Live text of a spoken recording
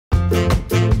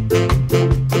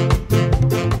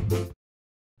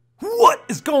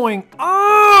going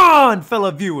on, fellow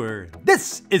viewer?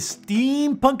 This is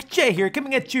Steampunk J here,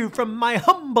 coming at you from my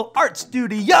humble art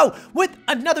studio with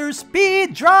another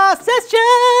speed draw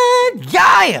session.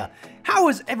 Yeah! How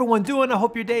is everyone doing? I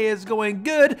hope your day is going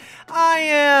good.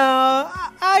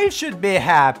 I should be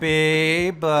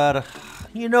happy, but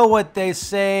you know what they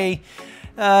say.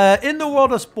 In the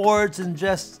world of sports, and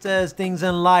just as things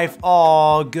in life,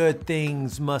 all good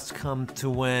things must come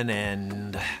to an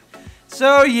end.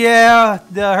 So yeah,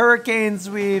 the Hurricanes,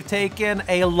 we've taken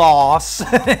a loss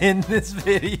in this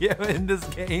video, in this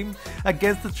game,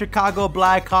 against the Chicago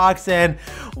Blackhawks. And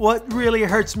what really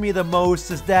hurts me the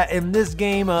most is that in this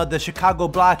game, the Chicago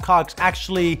Blackhawks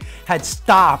actually had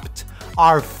stopped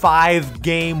our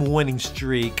 5-game winning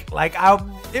streak. Like,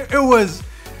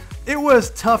 it was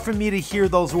tough for me to hear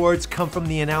those words come from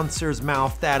the announcer's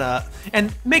mouth.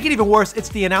 And make it even worse, it's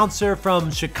the announcer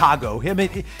from Chicago. I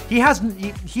mean, he's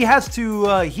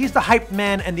the hype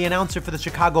man and the announcer for the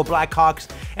Chicago Blackhawks.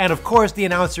 And of course, the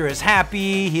announcer is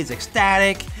happy, he's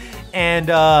ecstatic.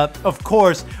 And of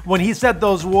course, when he said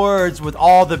those words with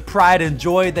all the pride and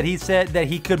joy that he said that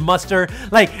he could muster,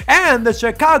 like, and the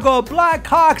Chicago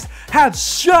Blackhawks have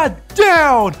shut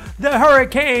down the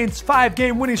Hurricanes'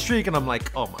 5-game winning streak. And I'm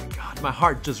like, oh my God, my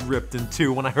heart just ripped in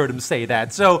two when I heard him say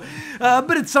that. So,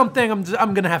 but it's something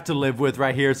I'm gonna have to live with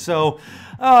right here. So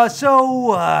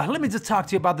let me just talk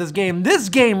to you about this game. This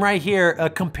game right here,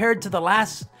 compared to the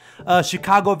last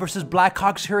Chicago versus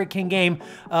Blackhawks Hurricane game,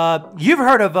 you've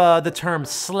heard of the term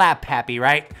slap happy,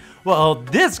 right? Well,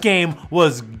 this game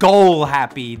was goal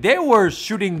happy. They were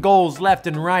shooting goals left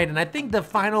and right, and I think the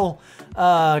final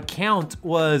count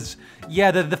was,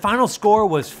 yeah, the final score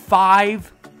was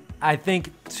 5, I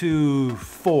think, to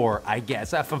 4, I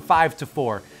guess, from 5 to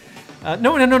 4.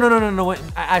 No,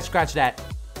 I scratched that,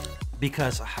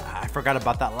 because I forgot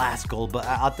about that last goal, but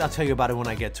I'll tell you about it when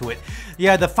I get to it.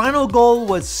 Yeah, the final goal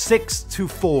was 6 to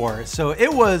 4, so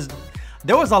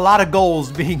there was a lot of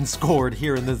goals being scored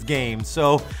here in this game.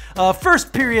 So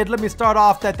first period, let me start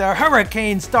off that the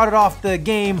Hurricanes started off the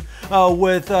game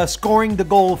with scoring the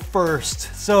goal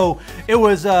first. So it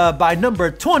was by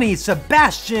number 20,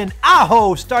 Sebastian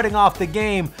Aho, starting off the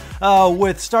game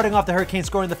starting off the Hurricanes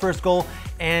scoring the first goal.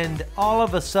 And all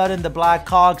of a sudden, the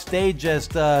Blackhawks, they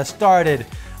just started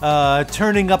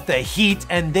turning up the heat,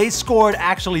 and they scored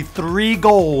actually 3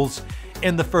 goals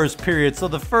in the first period. So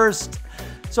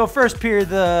first period,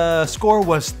 the score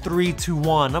was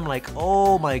 3-1. I'm like,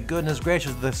 oh my goodness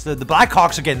gracious, the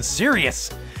Blackhawks are getting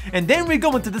serious. And then we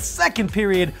go into the second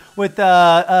period with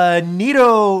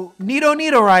Nito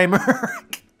Reimer.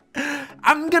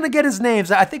 I'm gonna get his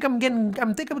names. I think I'm getting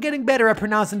better at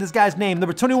pronouncing this guy's name.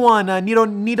 Number 21, Nito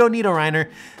Reiner,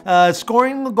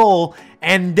 scoring the goal,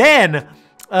 and then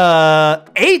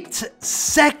 8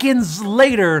 seconds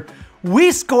later,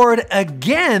 we scored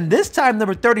again. This time,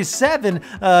 number 37,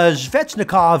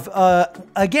 Svechnikov,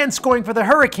 again scoring for the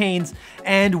Hurricanes,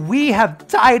 and we have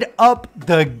tied up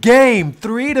the game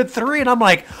 3-3. And I'm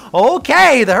like,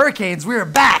 okay, the Hurricanes, we're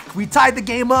back. We tied the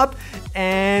game up.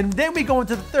 And then we go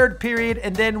into the third period,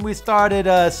 and then we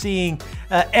started seeing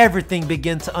everything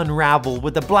begin to unravel,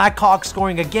 with the Blackhawks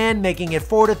scoring again, making it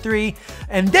 4-3.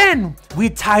 And then we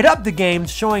tied up the game,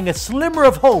 showing a slimmer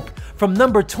of hope from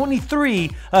number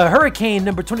 23, Hurricane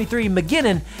number 23,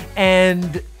 McGinnon.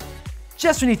 And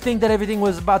just when you think that everything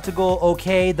was about to go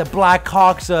okay, the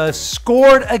Blackhawks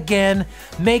scored again,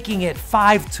 making it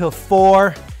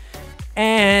 5-4.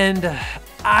 And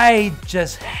I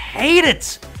just hate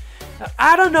it.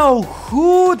 I don't know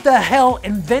who the hell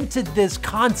invented this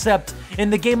concept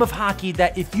in the game of hockey,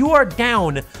 that if you are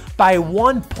down by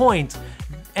 1 point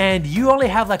and you only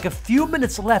have like a few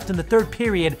minutes left in the third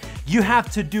period, you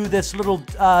have to do this little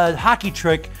hockey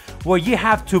trick where you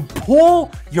have to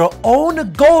pull your own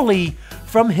goalie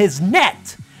from his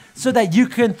net so that you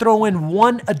can throw in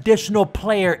 1 additional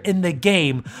player in the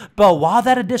game. But while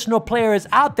that additional player is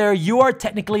out there, you are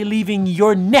technically leaving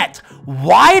your net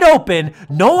wide open,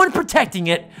 no one protecting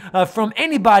it from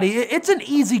anybody. It's an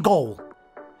easy goal.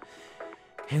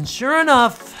 And sure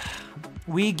enough,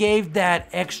 we gave that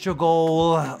extra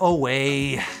goal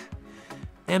away.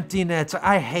 Empty nets.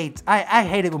 I hate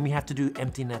it when we have to do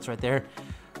empty nets right there.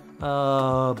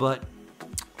 But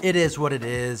it is what it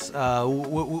is.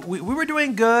 We were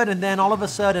doing good, and then all of a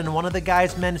sudden, one of the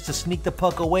guys managed to sneak the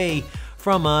puck away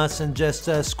from us and just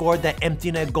scored that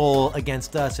empty net goal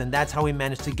against us, and that's how we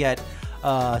managed to get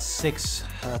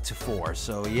 6-4.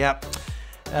 So yep,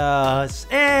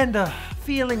 and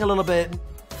feeling a little bit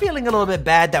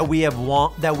bad that we have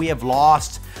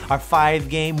lost. Our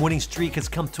 5-game winning streak has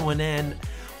come to an end.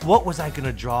 What was I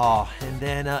gonna draw?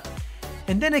 And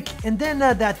And then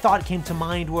that thought came to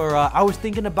mind where I was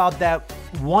thinking about that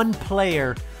one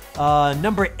player,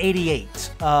 number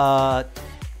 88.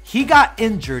 He got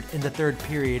injured in the third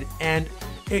period, and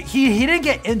he didn't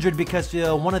get injured because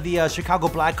one of the Chicago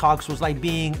Blackhawks was like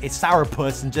being a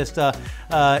sourpuss and just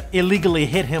illegally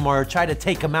hit him or try to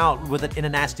take him out with it in a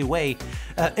nasty way.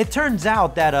 It turns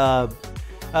out that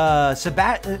not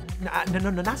Sebastian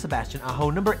Aho,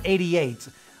 number 88.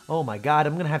 Oh my God,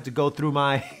 I'm gonna have to go through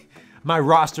my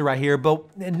roster right here.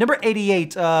 But number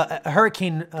 88, a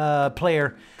Hurricane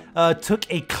player, took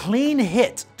a clean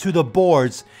hit to the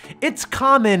boards. It's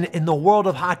common in the world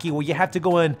of hockey where you have to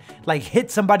go and like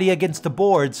hit somebody against the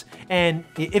boards, and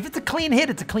if it's a clean hit,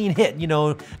 it's a clean hit. You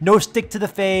know, no stick to the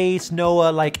face, no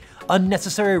like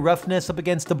unnecessary roughness up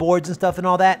against the boards and stuff and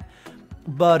all that.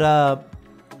 But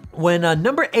when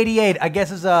number 88, I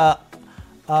guess is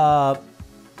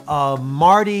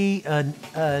Marty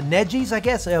Nedges, I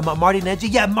guess. Marty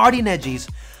Nedges. Yeah, Marty Nedges.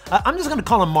 I'm just gonna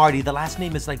call him Marty. The last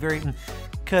name is like very,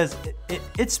 because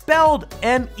it's spelled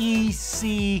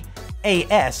Mecas,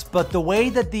 but the way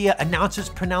that the announcers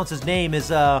pronounce his name is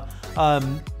Nedges.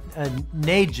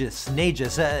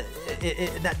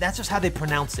 That's just how they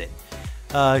pronounce it.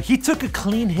 He took a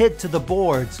clean hit to the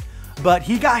boards, but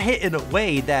he got hit in a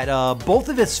way that both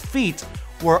of his feet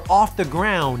were off the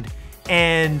ground,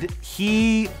 and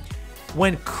he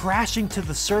went crashing to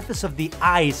the surface of the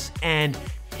ice, and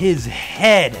his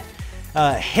head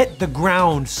hit the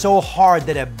ground so hard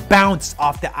that it bounced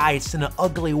off the ice in an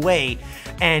ugly way,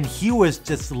 and he was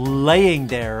just laying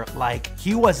there like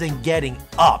he wasn't getting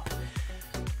up.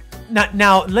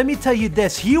 Now, let me tell you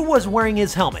this. He was wearing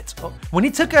his helmet. When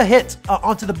he took a hit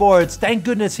onto the boards, thank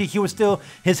goodness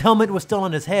his helmet was still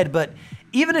on his head. But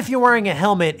even if you're wearing a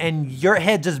helmet and your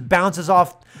head just bounces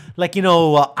off like, you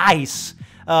know, ice,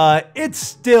 it's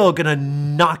still gonna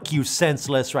knock you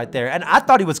senseless right there. And I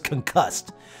thought he was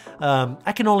concussed.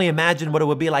 I can only imagine what it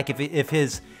would be like if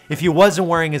he wasn't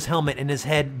wearing his helmet and his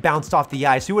head bounced off the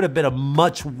ice. He would have been a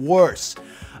much worse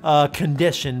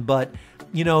condition. But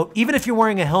you know, even if you're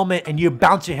wearing a helmet and you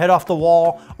bounce your head off the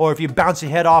wall, or if you bounce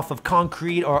your head off of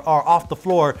concrete or off the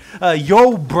floor,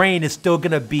 your brain is still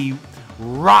gonna be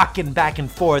rocking back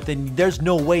and forth, and there's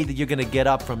no way that you're gonna get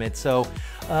up from it. So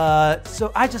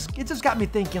it just got me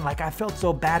thinking, like, I felt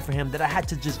so bad for him that I had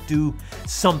to just do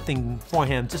something for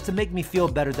him just to make me feel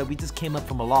better that we just came up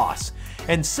from a loss.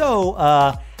 And so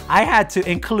I had to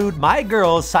include my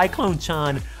girl,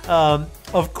 Cyclone-Chan,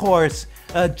 of course,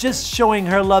 just showing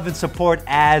her love and support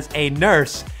as a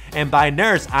nurse. And by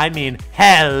nurse, I mean,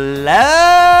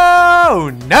 hello,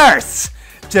 nurse!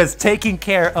 Just taking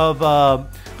care of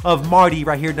Marty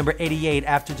right here, number 88,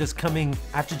 after just getting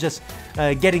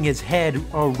his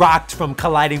head rocked from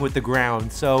colliding with the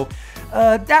ground. So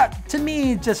that, to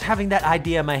me, just having that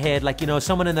idea in my head, like, you know,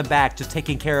 someone in the back just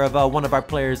taking care of one of our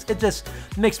players, it just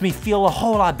makes me feel a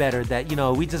whole lot better that, you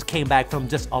know, we just came back from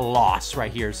just a loss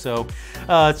right here. So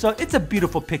it's a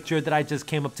beautiful picture that I just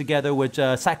came up together with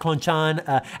Cyclone-Chan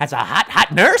as a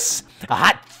hot nurse, a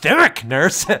hot thermic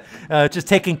nurse, just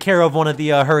taking care of one of the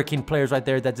Hurricane players right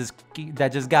there that just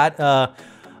got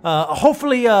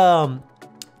hopefully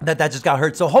that just got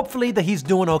hurt. So hopefully that he's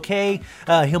doing okay.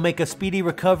 He'll make a speedy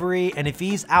recovery, and if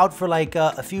he's out for like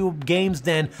a few games,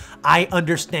 then I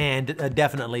understand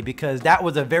definitely, because that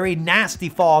was a very nasty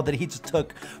fall that he just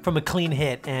took from a clean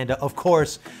hit. And of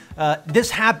course,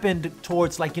 this happened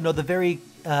towards, like, you know, the very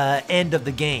end of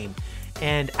the game.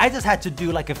 And I just had to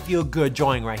do like a feel-good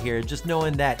drawing right here, just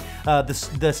knowing that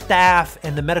the staff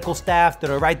and the medical staff that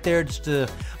are right there just to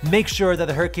make sure that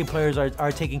the Hurricane players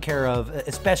are taken care of,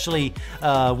 especially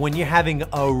when you're having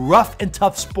a rough and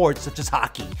tough sport such as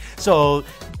hockey. So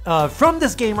from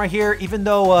this game right here, even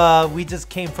though we just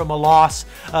came from a loss,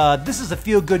 this is a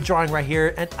feel-good drawing right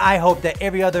here, and I hope that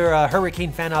every other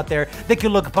Hurricane fan out there, they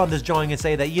can look upon this drawing and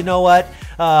say that, you know what,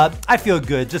 I feel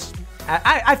good.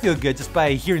 I feel good just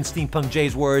by hearing Steampunk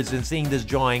J's words and seeing this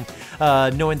drawing,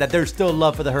 knowing that there's still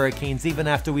love for the Hurricanes even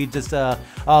after we just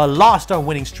lost our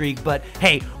winning streak. But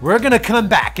hey, we're gonna come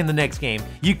back in the next game.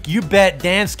 You bet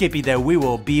damn Skippy that we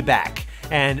will be back.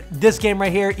 And this game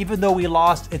right here, even though we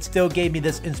lost, it still gave me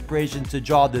this inspiration to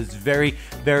draw this very,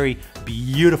 very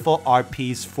beautiful art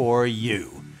piece for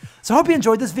you. So I hope you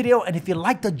enjoyed this video, and if you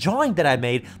liked the drawing that I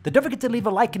made, then don't forget to leave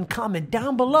a like and comment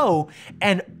down below.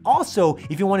 And also,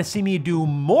 if you want to see me do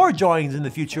more drawings in the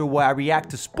future where I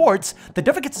react to sports, then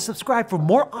don't forget to subscribe for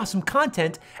more awesome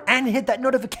content and hit that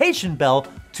notification bell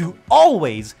to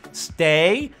always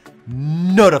stay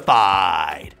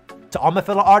notified. To all my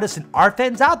fellow artists and art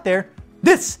fans out there,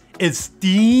 this is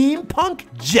Steampunk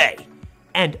J.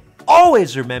 And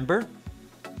always remember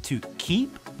to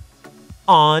keep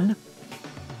on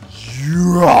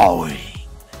drawing.